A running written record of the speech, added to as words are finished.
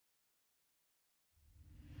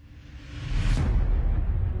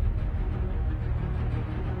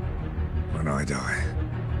I die,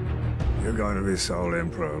 you're going to be sole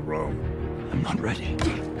emperor of Rome. I'm not ready.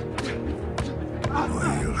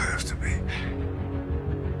 Well, you'll have to be.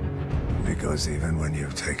 Because even when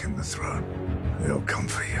you've taken the throne, they'll come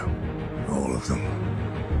for you. All of them.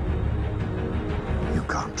 You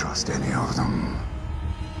can't trust any of them.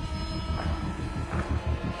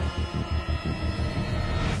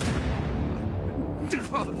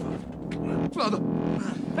 Father!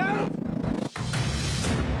 Help!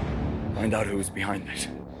 Find out who's behind this.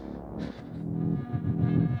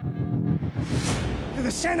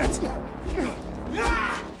 The Senate!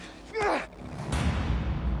 The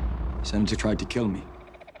senator tried to kill me.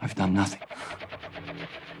 I've done nothing.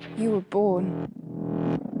 You were born.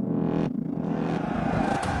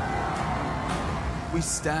 We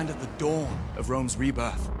stand at the dawn of Rome's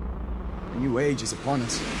rebirth. A new age is upon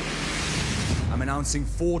us. I'm announcing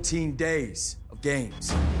 14 days of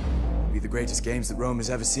games. It'll be the greatest games that Rome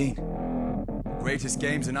has ever seen. The greatest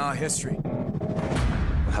games in our history.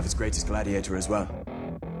 We'll have its greatest gladiator as well.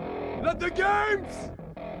 Let the games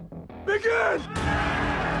begin!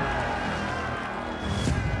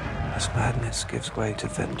 As madness gives way to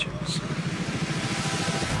vengeance.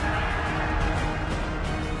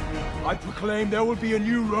 I proclaim there will be a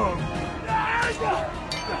new Rome.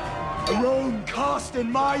 A Rome cast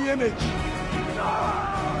in my image.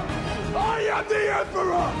 I am the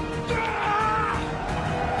Emperor!